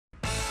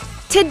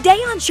Today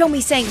on Show Me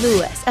St.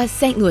 Louis, a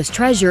St. Louis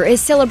treasure is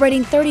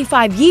celebrating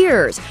 35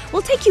 years.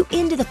 We'll take you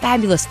into the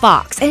Fabulous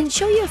Fox and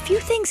show you a few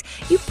things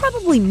you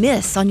probably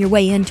miss on your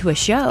way into a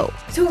show.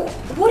 So,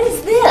 what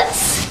is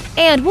this?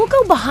 And we'll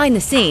go behind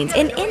the scenes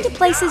and into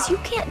places you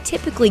can't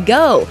typically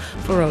go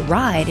for a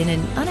ride in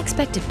an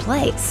unexpected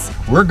place.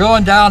 We're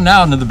going down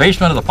now into the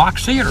basement of the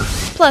Fox Theater.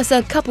 Plus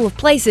a couple of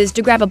places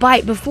to grab a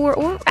bite before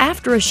or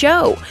after a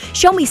show.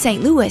 Show Me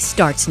St. Louis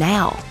starts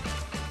now.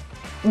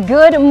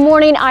 Good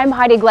morning, I'm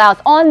Heidi Glaus.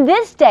 On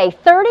this day,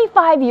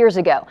 35 years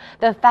ago,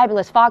 the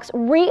Fabulous Fox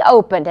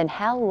reopened, and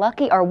how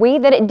lucky are we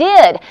that it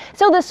did.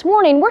 So this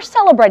morning, we're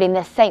celebrating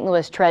this St.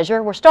 Louis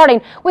treasure. We're starting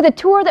with a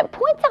tour that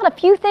points out a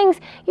few things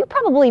you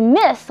probably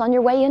miss on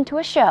your way into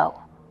a show.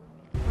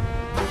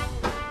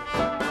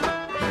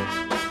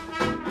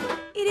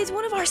 It is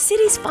one of our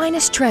city's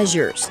finest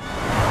treasures.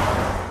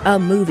 A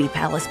movie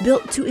palace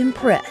built to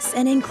impress,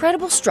 an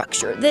incredible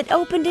structure that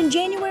opened in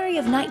January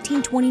of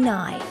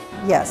 1929.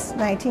 Yes,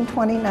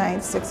 1929,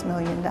 $6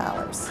 million.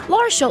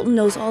 Laura Schulten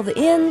knows all the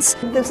ins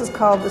This is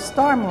called the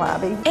Storm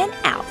Lobby. and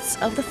outs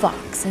of the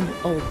Fox, an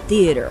old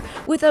theater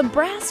with a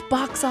brass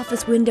box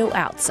office window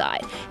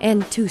outside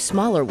and two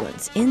smaller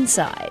ones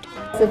inside.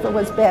 If it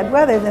was bad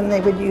weather, then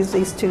they would use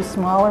these two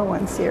smaller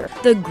ones here.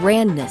 The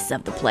grandness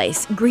of the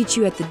place greets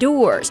you at the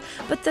doors,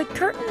 but the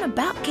curtain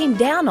about came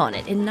down on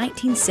it in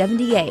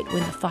 1978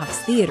 when the Fox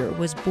Theater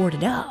was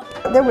boarded up.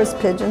 There was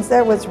pigeons,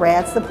 there was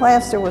rats, the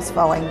plaster was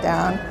falling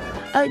down.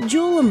 A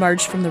jewel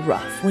emerged from the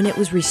rough when it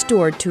was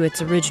restored to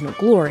its original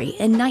glory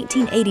in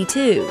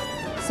 1982.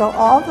 So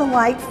all the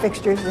light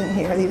fixtures in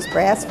here, these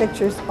brass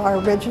fixtures, are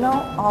original.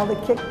 All the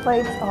kick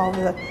plates, all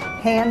the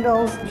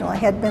handles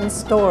had been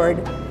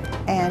stored,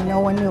 and no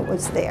one knew it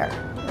was there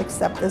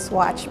except this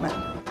watchman.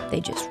 They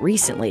just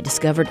recently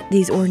discovered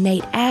these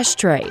ornate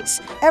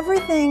ashtrays.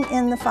 Everything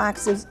in the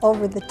Fox is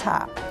over the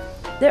top.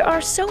 There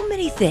are so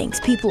many things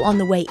people on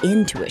the way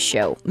into a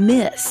show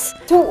miss.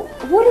 So,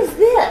 what is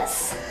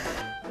this?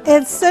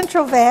 It's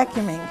central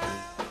vacuuming.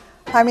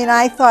 I mean,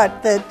 I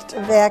thought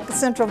that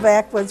central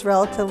vac was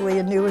relatively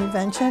a new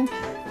invention,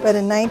 but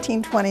in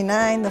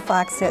 1929 the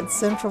Fox had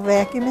central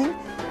vacuuming,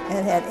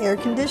 it had air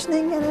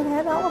conditioning, and it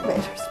had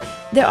elevators.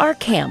 There are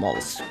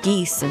camels,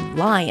 geese, and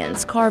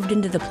lions carved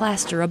into the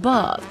plaster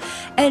above,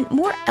 and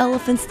more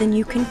elephants than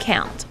you can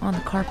count on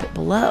the carpet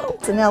below.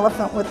 An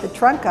elephant with the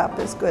trunk up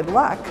is good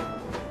luck,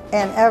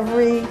 and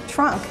every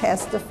trunk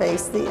has to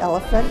face the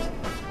elephant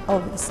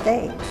over the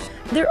stage.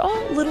 They're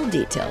all little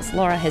details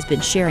Laura has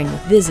been sharing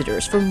with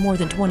visitors for more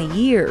than 20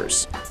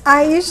 years.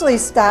 I usually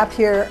stop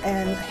here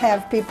and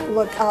have people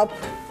look up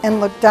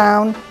and look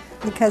down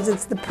because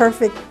it's the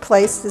perfect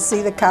place to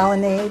see the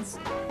colonnades.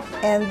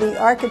 And the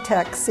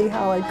architect, C.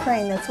 Howard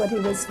Crane, that's what he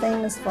was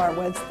famous for,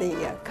 was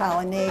the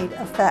colonnade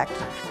effect.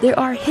 There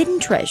are hidden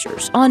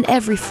treasures on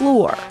every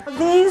floor.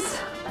 These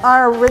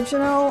are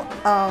original.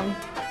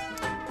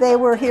 They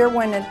were here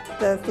when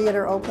the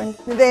theater opened.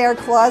 They are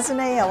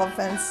cloisonné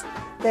elephants.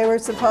 They were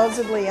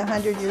supposedly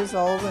 100 years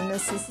old, and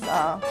Mrs.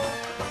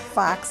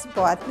 Fox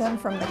bought them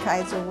from the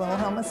Kaiser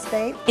Wilhelm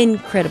estate.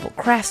 Incredible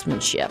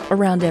craftsmanship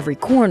around every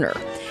corner,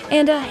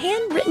 and a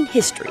handwritten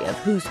history of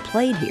who's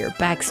played here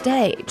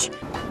backstage.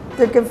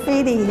 The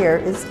graffiti here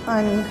is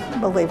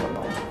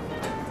unbelievable.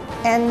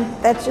 And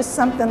that's just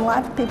something a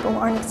lot of people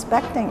aren't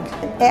expecting.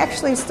 It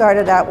actually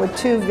started out with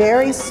two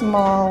very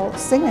small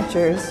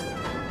signatures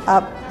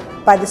up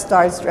by the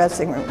Star's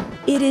dressing room.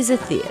 It is a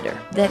theater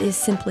that is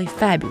simply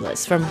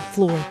fabulous from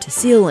floor to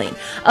ceiling,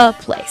 a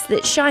place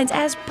that shines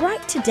as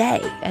bright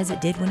today as it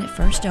did when it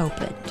first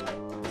opened.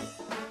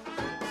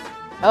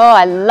 Oh,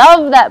 I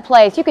love that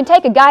place. You can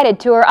take a guided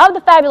tour of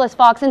the Fabulous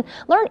Fox and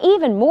learn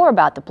even more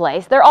about the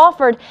place. They're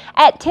offered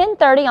at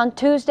 10:30 on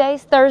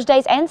Tuesdays,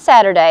 Thursdays, and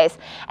Saturdays,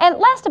 and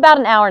last about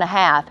an hour and a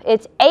half.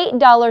 It's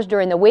 $8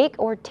 during the week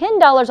or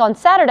 $10 on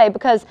Saturday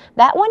because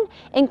that one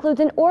includes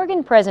an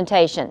organ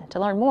presentation. To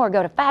learn more,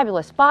 go to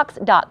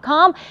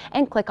fabulousfox.com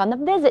and click on the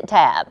Visit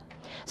tab.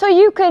 So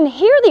you can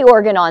hear the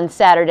organ on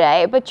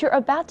Saturday, but you're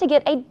about to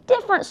get a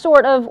different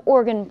sort of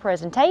organ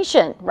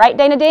presentation. Right,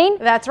 Dana Dean?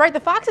 That's right. The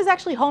Fox is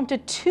actually home to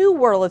two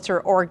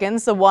Wurlitzer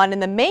organs. The one in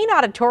the main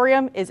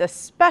auditorium is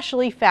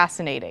especially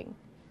fascinating.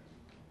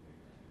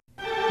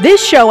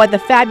 This show at the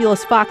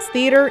Fabulous Fox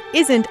Theater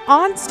isn't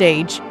on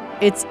stage,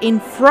 it's in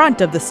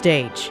front of the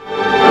stage.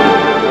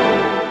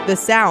 The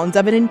sounds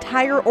of an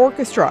entire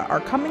orchestra are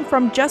coming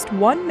from just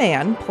one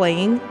man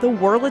playing the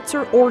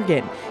Wurlitzer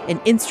organ, an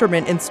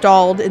instrument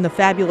installed in the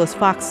Fabulous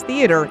Fox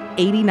Theater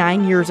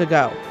 89 years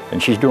ago.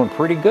 And she's doing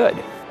pretty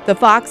good. The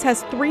Fox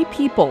has 3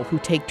 people who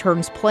take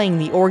turns playing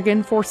the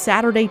organ for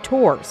Saturday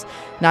tours.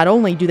 Not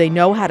only do they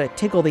know how to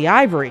tickle the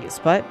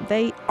ivories, but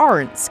they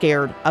aren't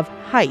scared of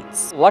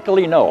heights.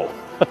 Luckily, no.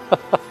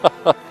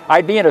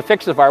 I'd be in a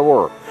fix if I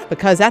were.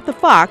 Because at the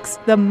Fox,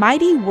 the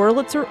mighty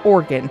Wurlitzer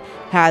organ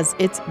has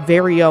its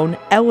very own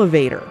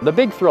elevator. The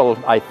big thrill,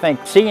 I think,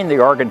 seeing the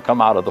organ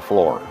come out of the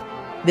floor.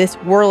 This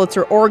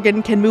Wurlitzer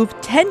organ can move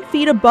 10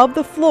 feet above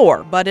the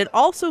floor, but it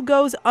also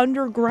goes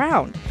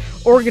underground.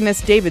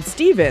 Organist David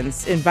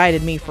Stevens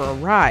invited me for a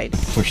ride.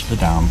 Push the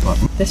down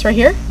button. This right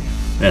here?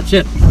 That's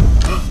it.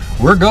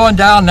 We're going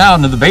down now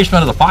into the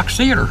basement of the Fox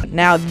Theater.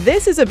 Now,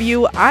 this is a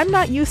view I'm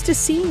not used to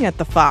seeing at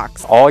the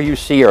Fox. All you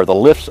see are the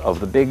lifts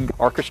of the big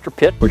orchestra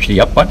pit. Push the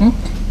up button.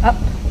 Up.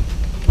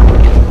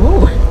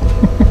 Ooh.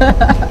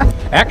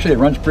 Actually, it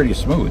runs pretty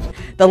smooth.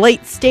 The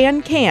late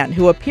Stan Can,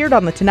 who appeared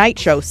on The Tonight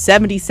Show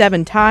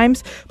 77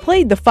 times,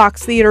 played the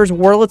Fox Theater's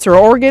Wurlitzer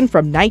organ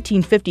from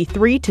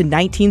 1953 to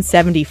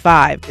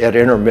 1975. At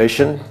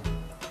intermission,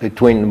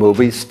 between the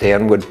movies,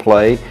 Stan would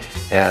play,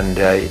 and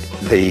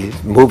the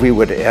movie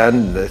would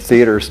end, the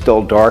theater's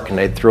still dark, and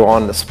they'd throw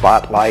on the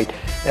spotlight,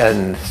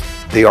 and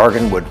the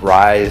organ would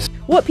rise.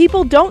 What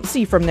people don't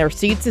see from their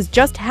seats is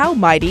just how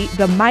mighty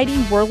the mighty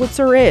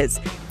Wurlitzer is.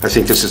 I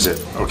think this is it.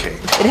 Okay.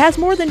 It has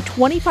more than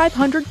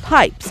 2,500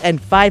 pipes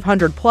and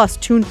 500 plus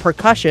tuned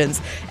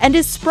percussions and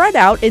is spread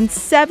out in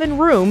 7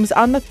 rooms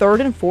on the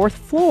 3rd and 4th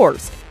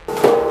floors.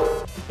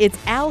 It's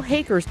Al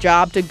Haker's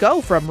job to go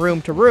from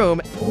room to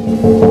room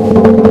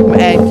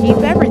and keep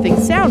everything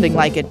sounding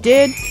like it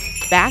did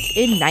back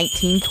in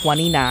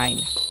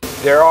 1929.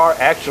 There are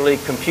actually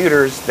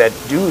computers that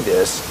do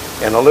this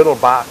in a little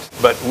box,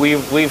 but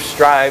we've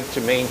strived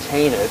to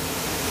maintain it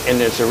in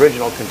its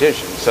original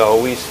condition.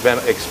 So we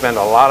expend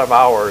a lot of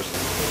hours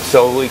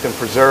so we can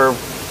preserve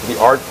the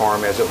art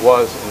form as it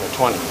was in the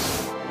 20s.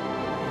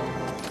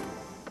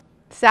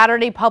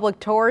 Saturday public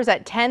tours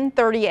at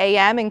 10:30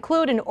 a.m.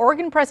 include an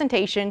organ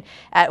presentation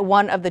at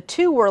one of the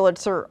 2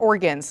 Wurlitzer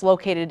organs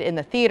located in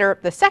the theater.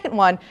 The second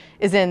one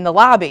is in the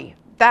lobby.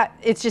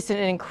 It's just an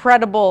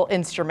incredible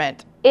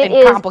instrument. It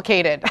and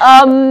complicated.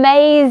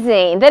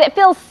 Amazing that it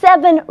fills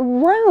 7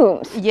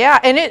 rooms. Yeah,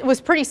 and it was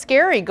pretty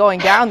scary going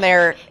down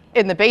there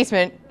in the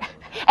basement.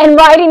 And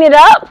riding it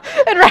up?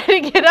 And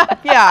riding it up,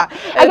 yeah.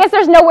 I guess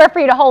there's nowhere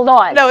for you to hold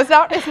on. No, it's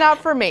not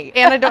for me,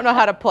 and I don't know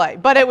how to play,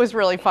 but it was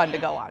really fun to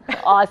go on.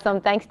 Awesome,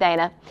 thanks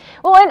Dana.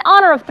 Well, in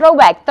honor of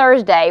Throwback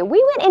Thursday,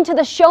 we went into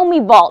the Show Me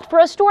Vault for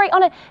a story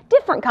on a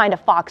different kind of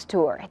Fox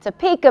tour. It's a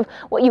peek of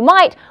what you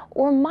might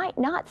or might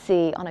not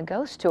see on a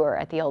ghost tour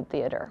at the old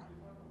theater.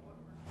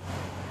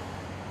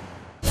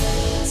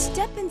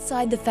 Step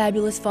inside the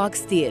fabulous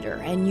Fox Theater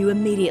and you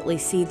immediately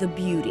see the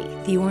beauty,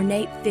 the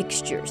ornate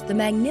fixtures, the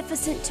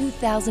magnificent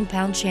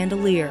 2,000-pound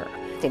chandelier.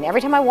 And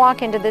every time I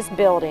walk into this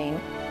building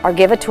or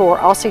give a tour,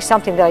 I'll see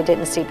something that I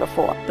didn't see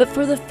before. But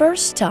for the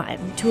first time,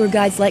 tour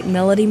guides like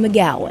Melody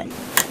McGowan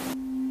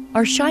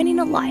are shining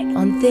a light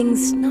on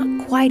things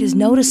not quite as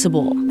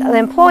noticeable. The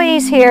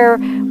employees here,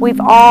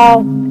 we've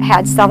all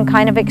had some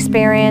kind of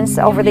experience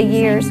over the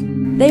years.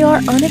 They are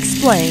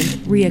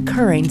unexplained,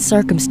 reoccurring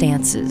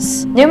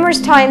circumstances. Numerous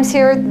times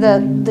here,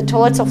 the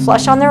toilets will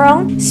flush on their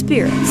own.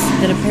 Spirits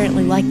that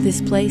apparently like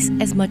this place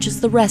as much as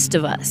the rest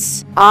of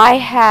us. I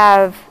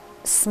have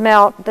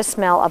smelled the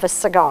smell of a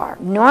cigar.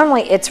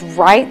 Normally it's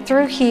right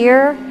through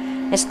here.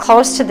 It's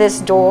close to this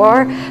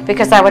door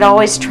because I would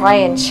always try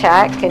and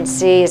check and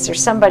see, is there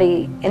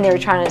somebody in there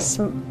trying to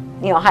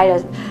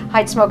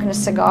hide smoking a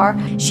cigar.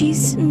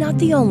 She's not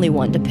the only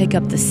one to pick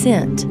up the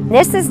scent.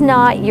 This is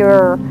not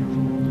your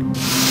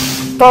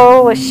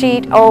throw a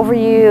sheet over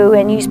you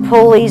and use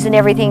pulleys and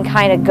everything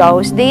kind of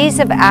ghost. These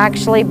have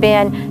actually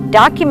been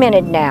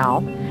documented now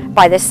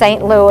by the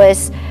St.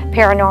 Louis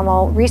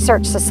Paranormal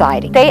Research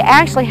Society. They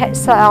actually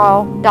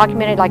saw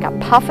documented like a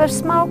puff of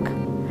smoke.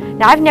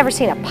 Now I've never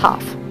seen a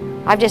puff.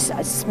 I've just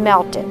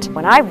smelt it.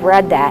 When I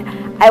read that,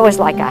 I was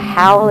like a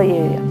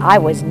hallelujah. I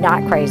was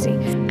not crazy.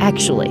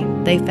 Actually,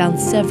 they found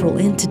several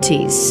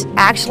entities.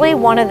 Actually,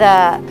 one of the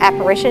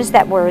apparitions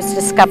that was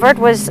discovered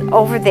was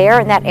over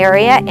there in that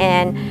area,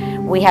 and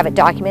we have it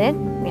documented.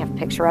 We have a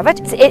picture of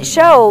it. It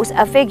shows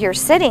a figure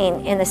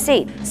sitting in the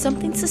seat.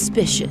 Something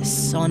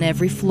suspicious on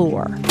every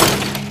floor.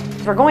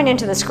 We're going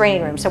into the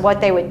screening room, so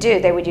what they would do,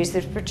 they would use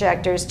the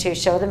projectors to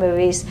show the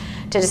movies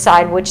to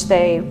decide which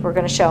they were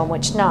going to show and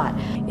which not.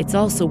 It's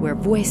also where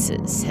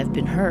voices have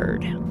been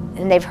heard.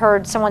 And they've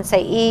heard someone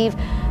say, Eve,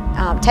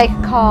 take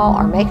a call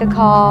or make a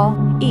call.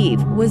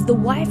 Eve was the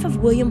wife of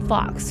William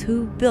Fox,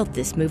 who built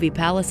this movie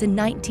palace in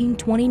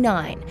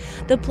 1929,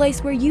 the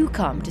place where you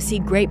come to see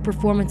great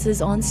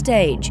performances on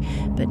stage,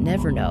 but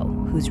never know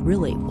who's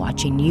really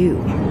watching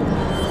you.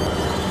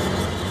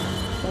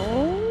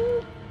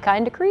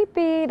 Kinda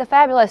creepy. The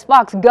fabulous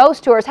Fox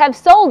Ghost Tours have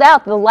sold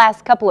out the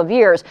last couple of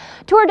years.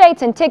 Tour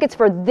dates and tickets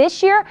for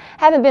this year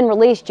haven't been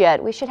released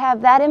yet. We should have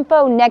that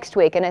info next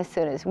week, and as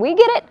soon as we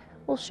get it,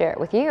 we'll share it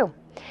with you.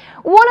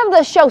 One of the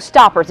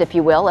showstoppers, if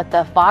you will, at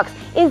the Fox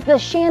is the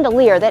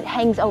chandelier that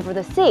hangs over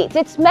the seats.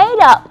 It's made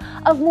up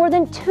of more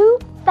than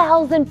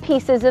 2,000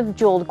 pieces of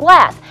jeweled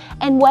glass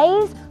and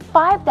weighs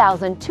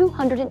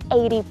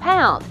 5,280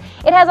 pounds.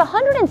 It has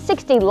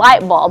 160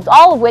 light bulbs,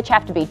 all of which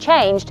have to be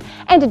changed,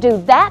 and to do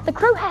that, the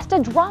crew has to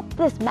drop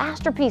this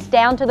masterpiece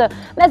down to the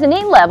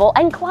mezzanine level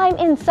and climb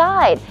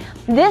inside.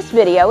 This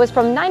video is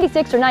from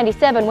 96 or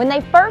 97 when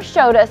they first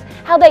showed us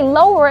how they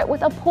lower it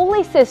with a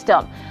pulley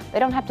system. They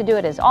don't have to do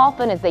it as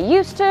often as they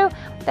used to,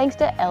 thanks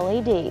to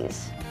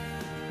LEDs.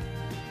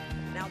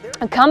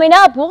 Coming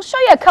up, we'll show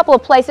you a couple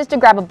of places to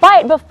grab a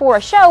bite before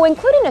a show,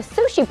 including a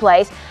sushi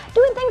place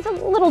doing things a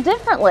little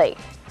differently.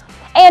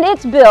 And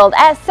it's billed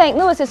as St.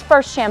 Louis's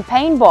first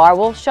champagne bar.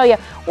 We'll show you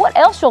what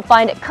else you'll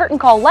find at Curtain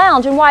Call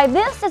Lounge and why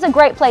this is a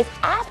great place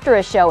after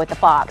a show at the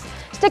Fox.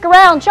 Stick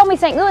around, Show Me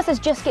St. Louis is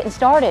just getting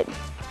started.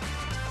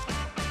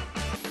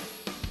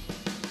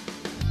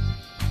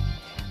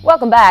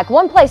 Welcome back.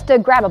 One place to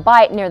grab a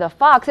bite near the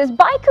Fox is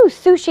Baiku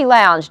Sushi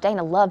Lounge.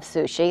 Dana loves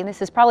sushi, and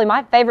this is probably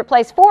my favorite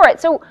place for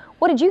it. So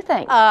what did you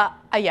think?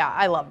 Yeah,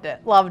 I loved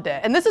it.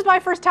 And this is my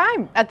first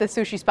time at the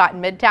sushi spot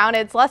in Midtown.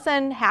 It's less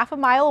than half a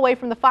mile away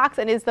from the Fox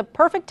and is the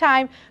perfect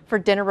time for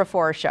dinner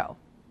before a show.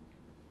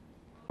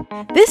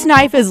 This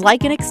knife is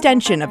like an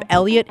extension of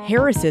Elliot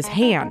Harris's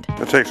hand.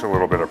 It takes a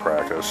little bit of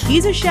practice.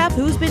 He's a chef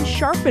who's been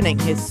sharpening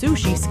his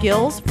sushi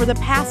skills for the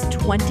past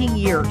 20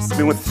 years. I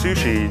mean, with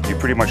sushi, you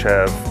pretty much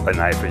have a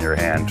knife in your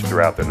hand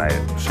throughout the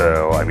night.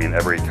 So, I mean,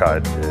 every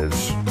cut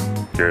is,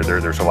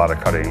 there's a lot of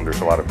cutting, there's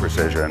a lot of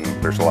precision,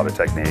 there's a lot of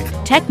technique.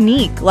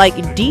 Technique,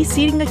 like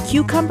de-seeding a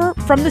cucumber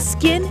from the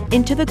skin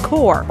into the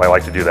core. I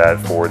like to do that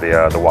for the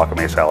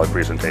wakame salad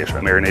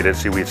presentation. Marinated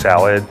seaweed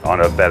salad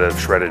on a bed of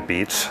shredded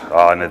beets,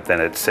 and then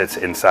it sits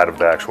inside of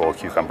the actual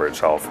cucumber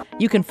itself.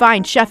 You can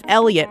find Chef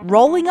Elliot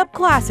rolling up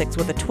classics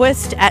with a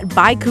twist at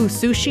Baiku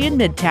Sushi in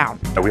Midtown.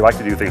 We like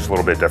to do things a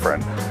little bit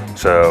different.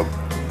 So,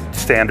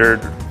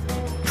 standard,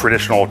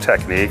 traditional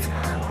technique,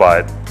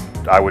 but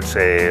I would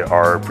say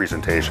our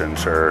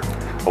presentations are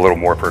a little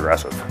more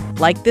progressive.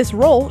 Like this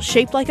roll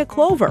shaped like a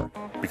clover.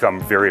 Become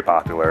very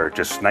popular,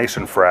 just nice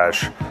and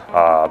fresh.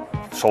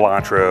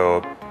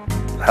 Cilantro,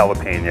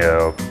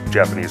 jalapeno,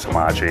 Japanese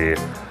hamachi,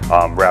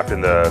 wrapped in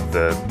the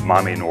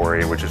mami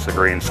nori, which is the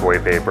green soy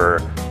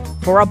paper.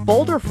 For a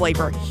bolder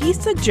flavor, he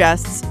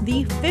suggests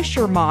the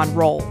fisherman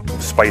roll.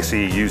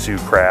 Spicy yuzu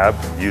crab.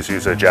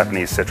 Yuzu's a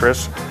Japanese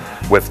citrus,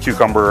 with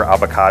cucumber,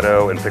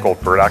 avocado, and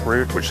pickled burdock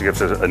root, which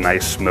gives it a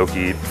nice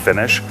smoky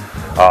finish.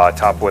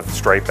 Topped with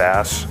striped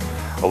bass,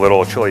 a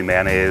little chili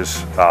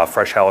mayonnaise,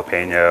 fresh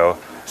jalapeno,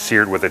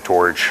 seared with a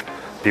torch.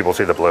 People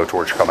see the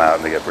blowtorch come out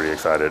and they get pretty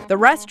excited. The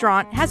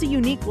restaurant has a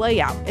unique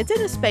layout. It's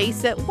in a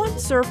space that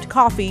once served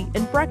coffee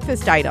and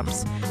breakfast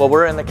items. Well,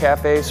 we're in the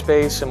cafe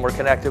space and we're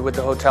connected with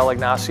the Hotel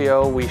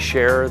Ignacio. We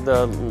share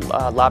the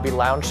lobby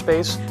lounge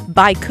space.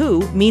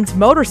 Baiku means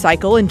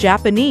motorcycle in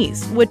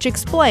Japanese, which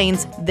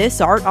explains this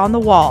art on the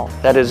wall.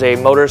 That is a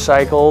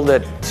motorcycle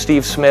that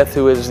Steve Smith,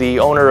 who is the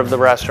owner of the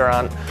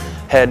restaurant,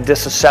 had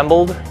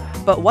disassembled.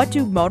 But what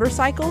do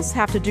motorcycles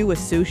have to do with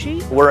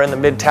sushi? We're in the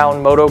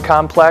Midtown Moto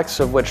Complex,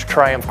 of which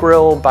Triumph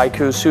Grill,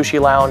 Baiku Sushi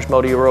Lounge,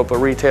 Moto Europa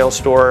Retail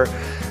Store,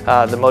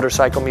 the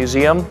Motorcycle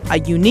Museum. A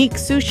unique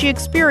sushi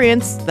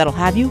experience that'll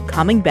have you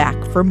coming back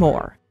for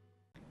more.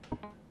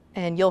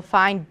 And you'll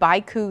find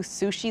Baiku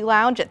Sushi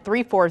Lounge at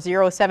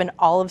 3407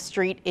 Olive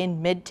Street in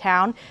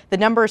Midtown. The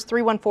number is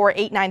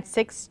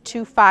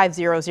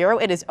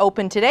 314-896-2500. It is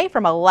open today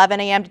from 11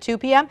 a.m. to 2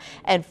 p.m.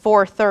 and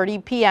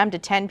 4:30 p.m. to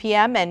 10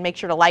 p.m. And make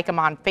sure to like them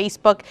on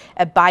Facebook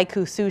at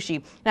Baiku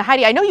Sushi. Now,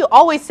 Heidi, I know you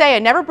always say I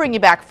never bring you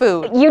back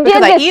food. You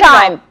did this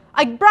time.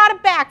 I brought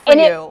it back for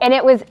you. And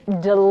it was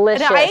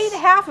delicious. And I ate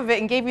half of it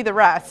and gave you the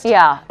rest.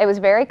 Yeah, it was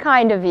very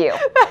kind of you.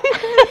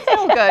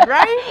 So good,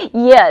 right?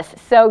 Yes,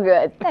 so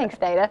good. Thanks,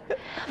 Dana.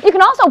 You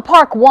can also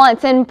park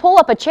once and pull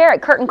up a chair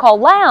at Curtain Call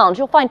Lounge.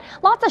 You'll find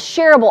lots of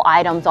shareable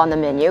items on the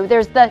menu.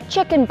 There's the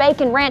chicken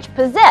bacon ranch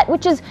pizzette,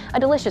 which is a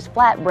delicious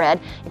flatbread.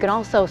 You can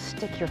also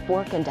stick your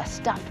fork into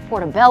stuffed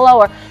portobello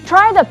or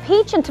try the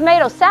peach and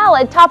tomato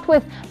salad topped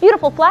with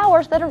beautiful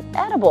flowers that are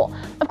edible.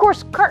 Of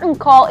course, Curtain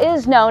Call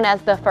is known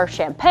as the first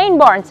champagne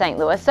bar in St.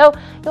 Louis, so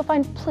you'll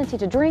find plenty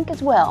to drink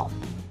as well.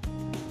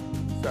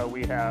 So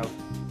we have,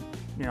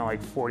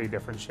 like 40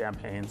 different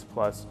champagnes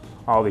plus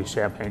all these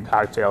champagne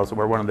cocktails, and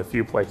we're one of the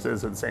few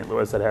places in St.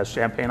 Louis that has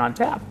champagne on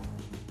tap.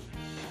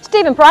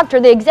 Stephen Proctor,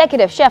 the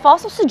executive chef,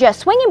 also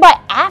suggests swinging by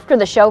after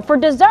the show for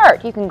dessert.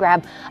 You can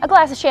grab a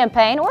glass of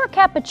champagne or a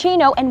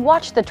cappuccino and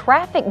watch the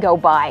traffic go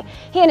by.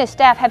 He and his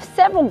staff have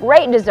several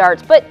great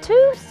desserts, but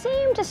two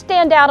seem to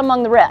stand out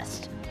among the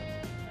rest.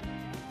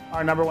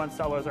 Our number one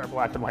seller is our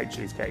black and white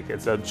cheesecake.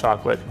 It's a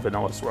chocolate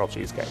vanilla swirl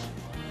cheesecake.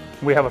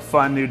 We have a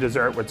fun new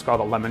dessert, what's called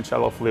a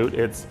limoncello flute.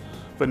 It's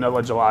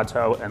vanilla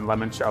gelato and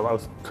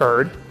limoncello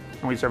curd,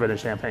 and we serve it in a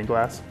champagne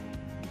glass.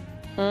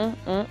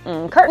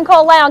 Curtain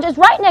Call Lounge is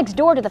right next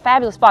door to the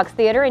Fabulous Fox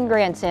Theater in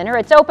Grand Center.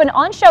 It's open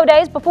on show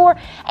days before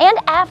and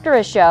after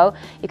a show.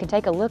 You can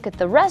take a look at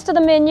the rest of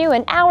the menu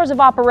and hours of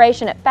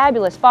operation at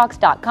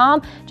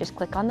fabulousfox.com. Just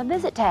click on the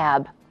Visit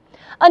tab.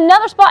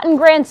 Another spot in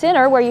Grand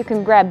Center where you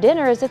can grab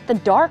dinner is at the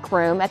Dark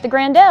Room at the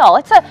Grandel.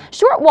 It's a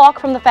short walk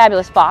from the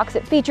Fabulous Fox.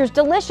 It features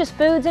delicious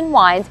foods and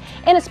wines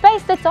in a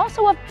space that's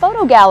also a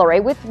photo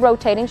gallery with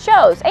rotating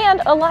shows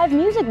and a live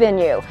music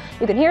venue.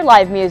 You can hear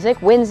live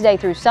music Wednesday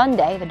through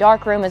Sunday. The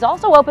Dark Room is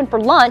also open for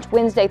lunch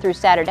Wednesday through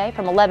Saturday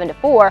from 11 to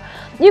 4.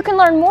 You can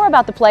learn more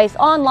about the place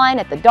online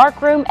at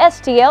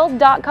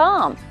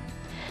thedarkroomstl.com.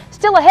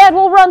 Still ahead,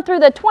 we'll run through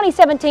the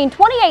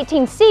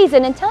 2017-2018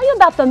 season and tell you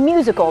about the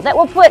musical that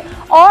will put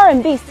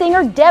R&B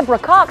singer Deborah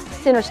Cox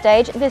center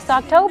stage this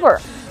October.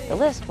 The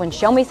list when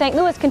Show Me St.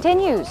 Louis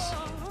continues.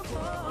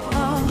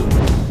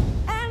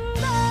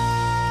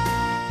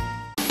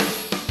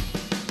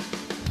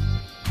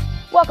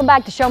 Welcome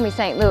back to Show Me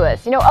St.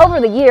 Louis. You know, over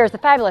the years, the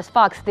fabulous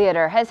Fox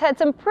Theater has had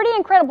some pretty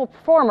incredible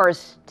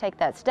performers take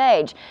that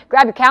stage.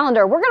 Grab your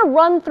calendar. We're going to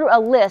run through a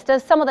list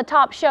of some of the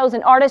top shows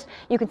and artists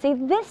you can see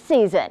this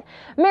season.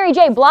 Mary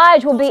J.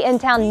 Blige will be in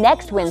town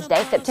next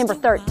Wednesday, September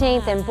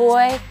 13th, and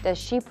boy, does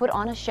she put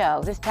on a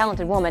show. This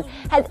talented woman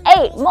has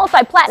 8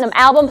 multi-platinum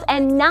albums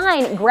and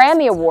 9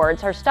 Grammy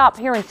Awards. Her stop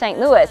here in St.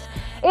 Louis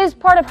is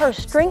part of her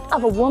Strength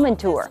of a Woman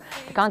tour.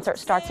 The concert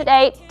starts at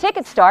 8.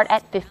 Tickets start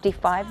at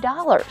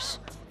 $55.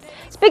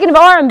 Speaking of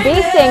R&B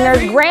singers,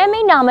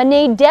 Grammy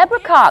nominee Deborah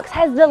Cox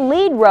has the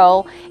lead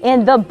role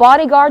in The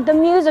Bodyguard the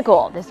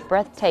Musical. This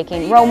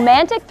breathtaking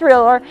romantic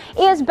thriller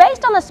is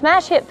based on the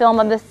smash hit film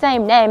of the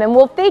same name and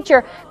will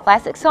feature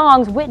classic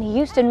songs Whitney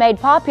Houston made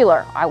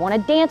popular, I Want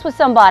to Dance with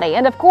Somebody,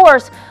 and of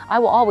course, I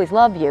Will Always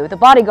Love You. The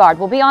Bodyguard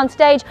will be on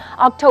stage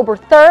October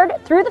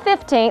 3rd through the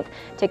 15th.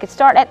 Tickets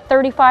start at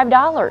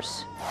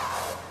 $35.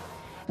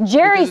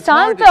 Jerry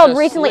Seinfeld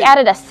recently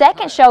added a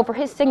second show for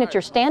his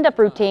signature stand-up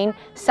routine,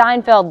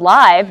 Seinfeld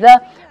Live.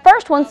 The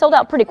first one sold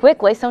out pretty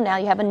quickly, so now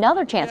you have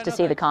another chance to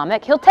see the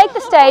comic. He'll take the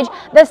stage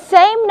the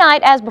same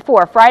night as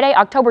before, Friday,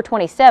 October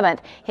 27th.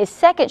 His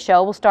second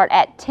show will start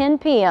at 10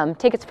 p.m.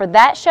 Tickets for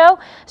that show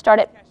start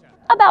at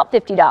about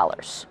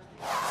 $50.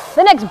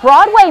 The next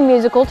Broadway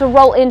musical to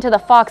roll into the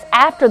Fox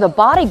after The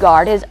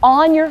Bodyguard is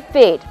On Your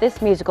Feet.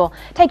 This musical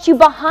takes you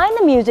behind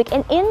the music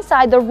and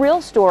inside the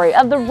real story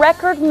of the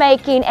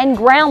record-making and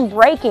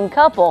groundbreaking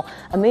couple,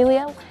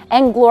 Emilio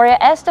and Gloria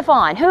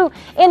Estefan, who,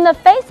 in the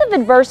face of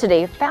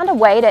adversity, found a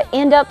way to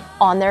end up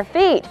on their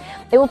feet.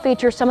 It will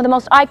feature some of the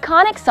most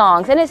iconic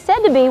songs and is said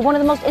to be one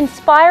of the most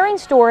inspiring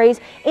stories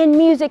in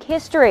music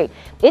history.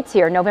 It's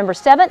here November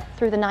 7th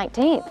through the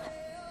 19th.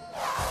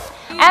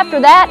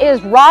 After that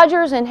is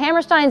Rodgers and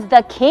Hammerstein's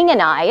The King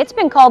and I. It's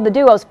been called the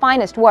duo's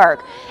finest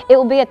work. It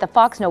will be at the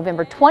Fox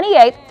November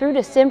 28th through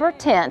December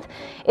 10th.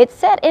 It's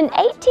set in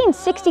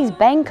 1860s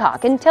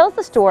Bangkok and tells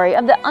the story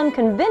of the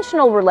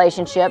unconventional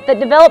relationship that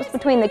develops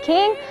between the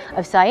King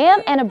of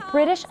Siam and a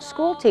British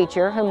school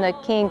teacher whom the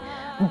King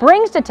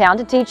brings to town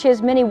to teach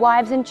his many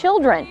wives and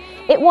children.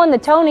 It won the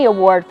Tony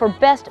Award for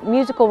Best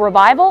Musical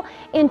Revival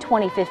in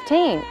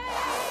 2015.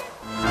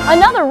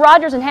 Another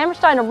Rodgers and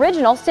Hammerstein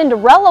original,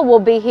 Cinderella, will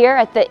be here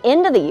at the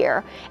end of the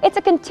year. It's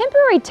a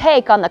contemporary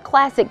take on the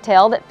classic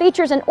tale that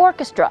features an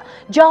orchestra,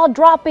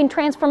 jaw-dropping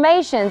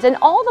transformations, and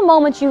all the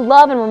moments you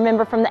love and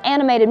remember from the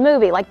animated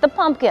movie, like the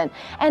pumpkin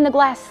and the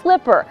glass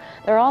slipper.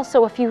 There are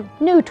also a few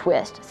new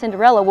twists.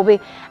 Cinderella will be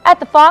at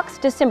the Fox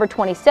December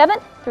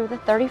 27th through the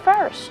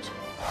 31st.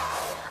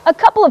 A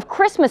couple of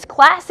Christmas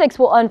classics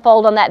will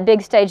unfold on that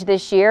big stage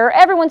this year.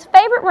 Everyone's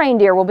favorite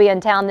reindeer will be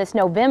in town this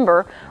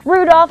November.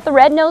 Rudolph the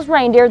Red-Nosed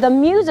Reindeer, the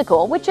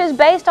musical, which is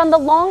based on the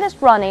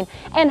longest-running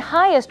and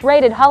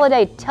highest-rated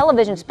holiday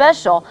television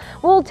special,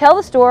 will tell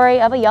the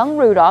story of a young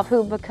Rudolph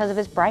who, because of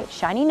his bright,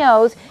 shiny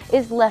nose,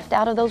 is left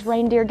out of those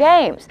reindeer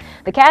games.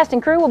 The cast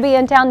and crew will be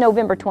in town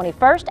November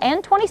 21st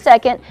and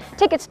 22nd.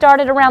 Tickets start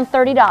at around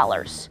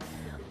 $30.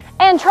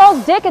 And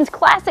Charles Dickens'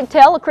 classic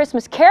tale, A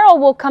Christmas Carol,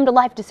 will come to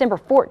life December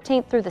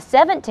 14th through the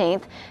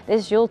 17th.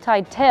 This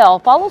Yuletide tale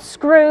follows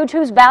Scrooge,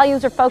 whose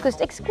values are focused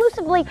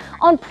exclusively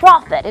on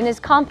profit and his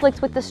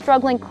conflicts with the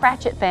struggling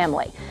Cratchit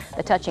family.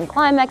 The touching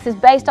climax is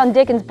based on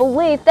Dickens'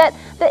 belief that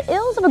the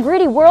ills of a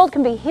greedy world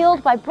can be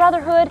healed by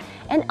brotherhood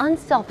and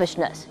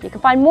unselfishness. You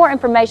can find more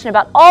information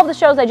about all the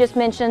shows I just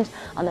mentioned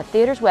on the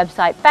theater's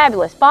website,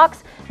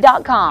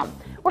 fabulousfox.com.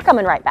 We're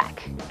coming right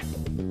back.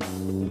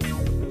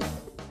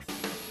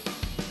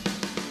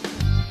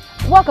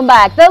 Welcome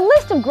back. The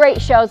list of great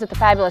shows at the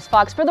Fabulous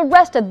Fox for the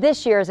rest of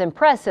this year is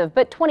impressive,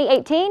 but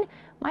 2018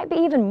 might be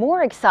even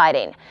more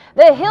exciting.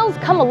 The Hills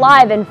come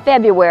alive in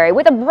February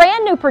with a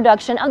brand new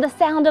production of The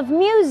Sound of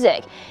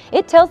Music.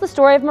 It tells the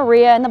story of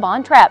Maria and the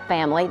Von Trapp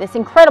family. This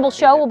incredible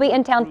show will be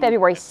in town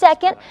February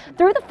 2nd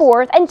through the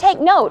 4th, and take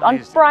note, on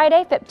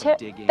Friday,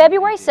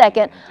 February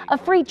 2nd, a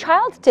free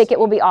child's ticket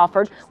will be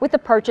offered with the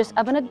purchase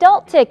of an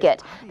adult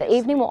ticket. The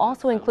evening will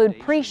also include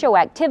pre-show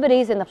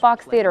activities in the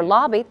Fox Theater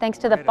lobby thanks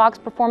to the Fox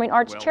Performing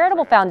Arts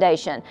Charitable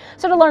Foundation.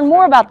 So to learn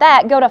more about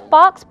that, go to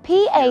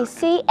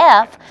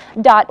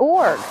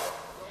foxpacf.org.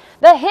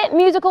 The hit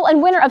musical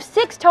and winner of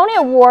 6 Tony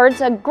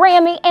Awards, a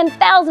Grammy, and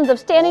thousands of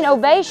standing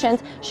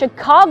ovations,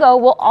 Chicago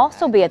will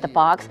also be at the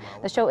Fox.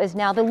 The show is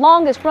now the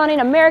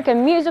longest-running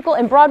American musical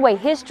in Broadway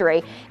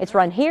history. Its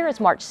run here is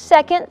March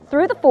 2nd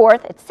through the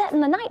 4th. It's set in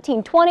the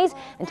 1920s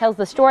and tells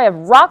the story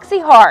of Roxy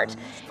Hart.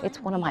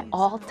 It's one of my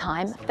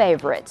all-time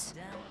favorites.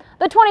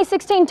 The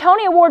 2016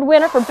 Tony Award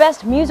winner for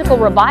Best Musical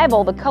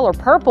Revival, The Color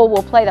Purple,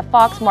 will play the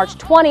Fox March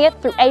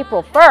 20th through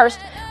April 1st.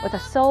 With a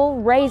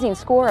soul-raising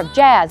score of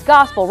jazz,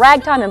 gospel,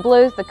 ragtime, and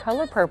blues, The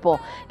Color Purple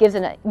gives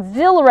an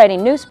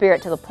exhilarating new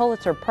spirit to the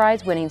Pulitzer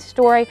Prize-winning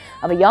story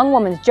of a young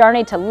woman's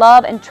journey to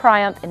love and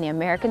triumph in the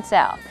American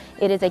South.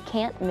 It is a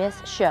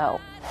can't-miss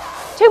show.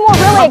 Two more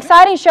really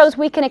exciting shows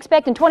we can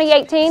expect in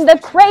 2018. The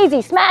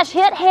crazy smash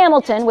hit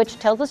Hamilton, which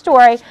tells the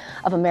story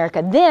of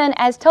America then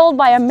as told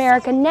by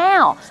America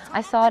now.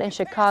 I saw it in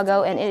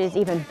Chicago, and it is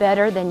even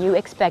better than you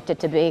expect it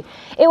to be.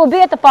 It will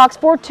be at the Fox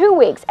for 2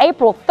 weeks,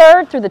 April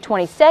 3rd through the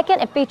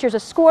 22nd. It features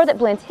a score that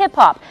blends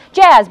hip-hop,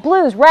 jazz,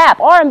 blues, rap,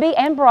 R&B,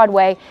 and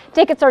Broadway.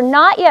 Tickets are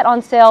not yet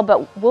on sale,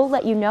 but we'll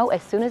let you know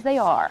as soon as they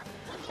are.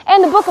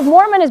 And the Book of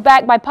Mormon is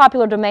back by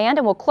popular demand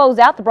and will close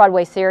out the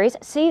Broadway series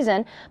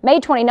season May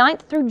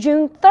 29th through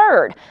June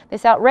 3rd.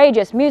 This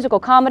outrageous musical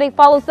comedy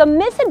follows the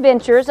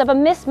misadventures of a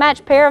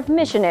mismatched pair of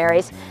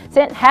missionaries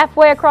sent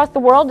halfway across the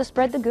world to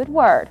spread the good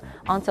word.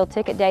 On-sale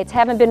ticket dates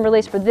haven't been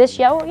released for this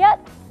show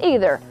yet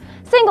either.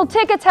 Single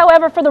tickets,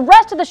 however, for the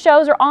rest of the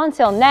shows are on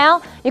sale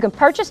now. You can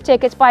purchase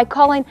tickets by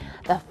calling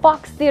the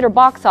Fox Theater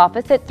box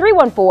office at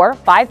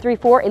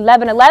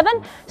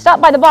 314-534-1111.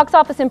 Stop by the box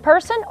office in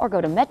person or go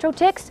to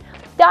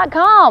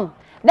metrotix.com.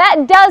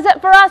 That does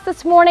it for us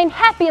this morning.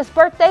 Happiest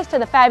birthdays to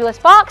the Fabulous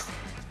Fox.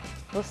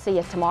 We'll see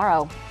you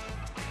tomorrow.